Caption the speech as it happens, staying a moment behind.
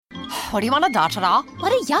What do you want to da-da-da? What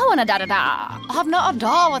do y'all want to da-da-da? I have no idea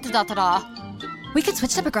what to da-da-da. We could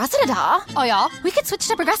switch to Progressa-da-da. Oh, yeah? We could switch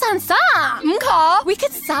to Progressa and sa. Okay. We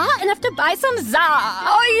could sa enough to buy some za.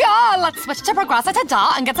 Oh, yeah. Let's switch to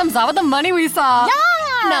Progressa-da-da and get some za with the money we saw.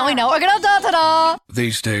 Yeah. Now we know we're gonna da-da-da.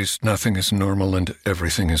 These days, nothing is normal and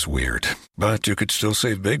everything is weird. But you could still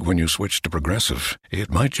save big when you switch to Progressive.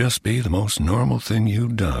 It might just be the most normal thing you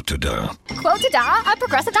da-da-da. Quote-da at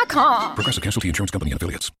Progressa.com. Progressive Casualty Insurance Company and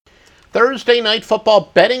Affiliates. Thursday night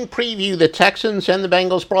football betting preview, the Texans and the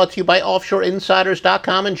Bengals, brought to you by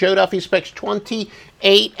OffshoreInsiders.com and Joe Duffy Specs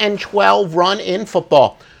 28-12 run in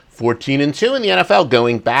football. 14-2 in the NFL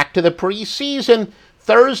going back to the preseason.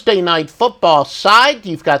 Thursday night football side,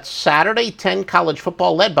 you've got Saturday 10 college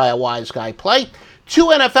football led by a Wise Guy play. 2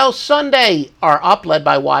 NFL Sunday are up, led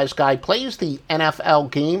by Wise Guy plays the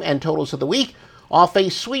NFL game and totals of the week. Off a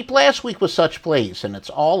sweep last week with such plays, and it's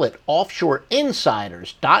all at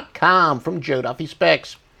OffshoreInsiders.com from Joe Duffy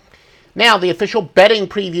Specs. Now, the official betting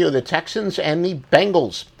preview of the Texans and the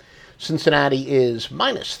Bengals. Cincinnati is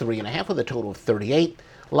minus 3.5 with a total of 38.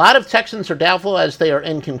 A lot of Texans are doubtful as they are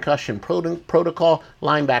in concussion protocol.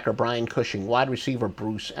 Linebacker Brian Cushing, wide receiver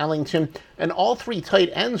Bruce Ellington, and all 3 tight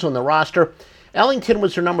ends on the roster. Ellington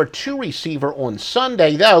was their number 2 receiver on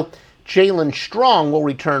Sunday, though. Jalen Strong will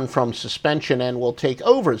return from suspension and will take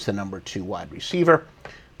over as the number 2 wide receiver.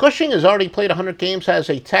 Cushing has already played 100 games as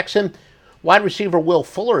a Texan. Wide receiver Will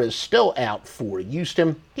Fuller is still out for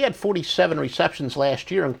Houston. He had 47 receptions last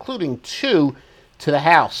year, including 2 to the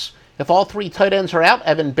house. If all 3 tight ends are out,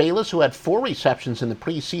 Evan Bayless, who had 4 receptions in the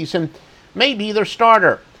preseason, may be their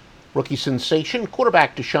starter. Rookie sensation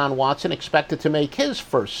quarterback Deshaun Watson expected to make his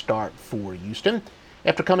first start for Houston.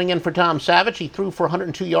 After coming in for Tom Savage, he threw for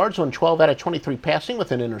 102 yards on 12 out of 23 passing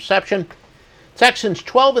with an interception. Texans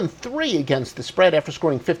 12-3 against the spread after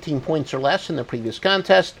scoring 15 points or less in the previous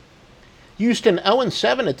contest. Houston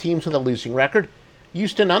 0-7 at teams with a losing record.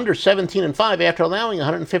 Houston under 17-5 after allowing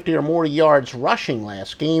 150 or more yards rushing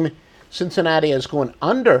last game. Cincinnati has gone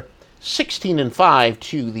under 16-5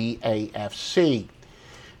 to the AFC.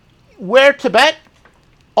 Where to bet?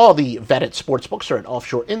 All the vetted sportsbooks are at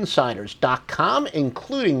OffshoreInsiders.com,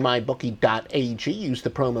 including MyBookie.ag. Use the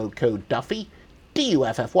promo code Duffy,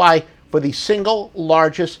 D-U-F-F-Y, for the single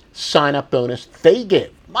largest sign-up bonus they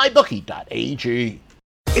give. MyBookie.ag.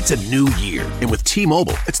 It's a new year, and with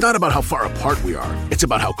T-Mobile, it's not about how far apart we are. It's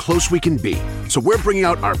about how close we can be. So we're bringing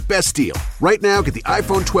out our best deal. Right now, get the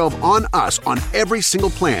iPhone 12 on us on every single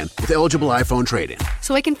plan with eligible iPhone trade-in.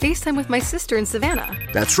 So I can FaceTime with my sister in Savannah.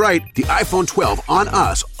 That's right, the iPhone 12 on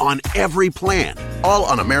us on every plan. All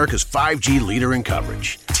on America's 5G leader in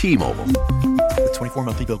coverage. T-Mobile. With 24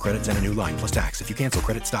 monthly bill credits and a new line plus tax. If you cancel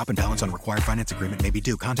credit, stop and balance on required finance agreement may be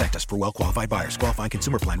due. Contact us for well-qualified buyers. Qualifying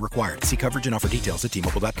consumer plan required. See coverage and offer details at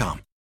T-Mobile.com.